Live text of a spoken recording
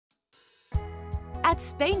At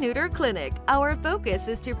Spay Neuter Clinic, our focus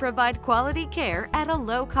is to provide quality care at a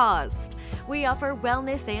low cost. We offer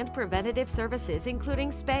wellness and preventative services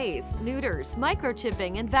including spays, neuters,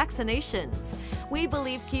 microchipping, and vaccinations. We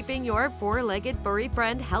believe keeping your four-legged furry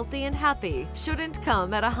friend healthy and happy shouldn't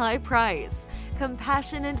come at a high price.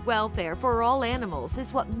 Compassion and welfare for all animals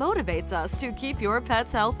is what motivates us to keep your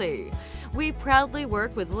pets healthy. We proudly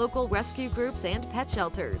work with local rescue groups and pet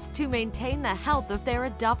shelters to maintain the health of their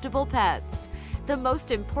adoptable pets. The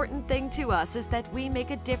most important thing to us is that we make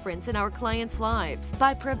a difference in our clients' lives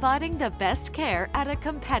by providing the best care at a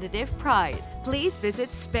competitive price. Please visit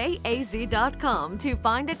spayaz.com to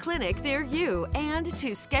find a clinic near you and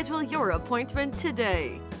to schedule your appointment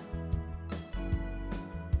today.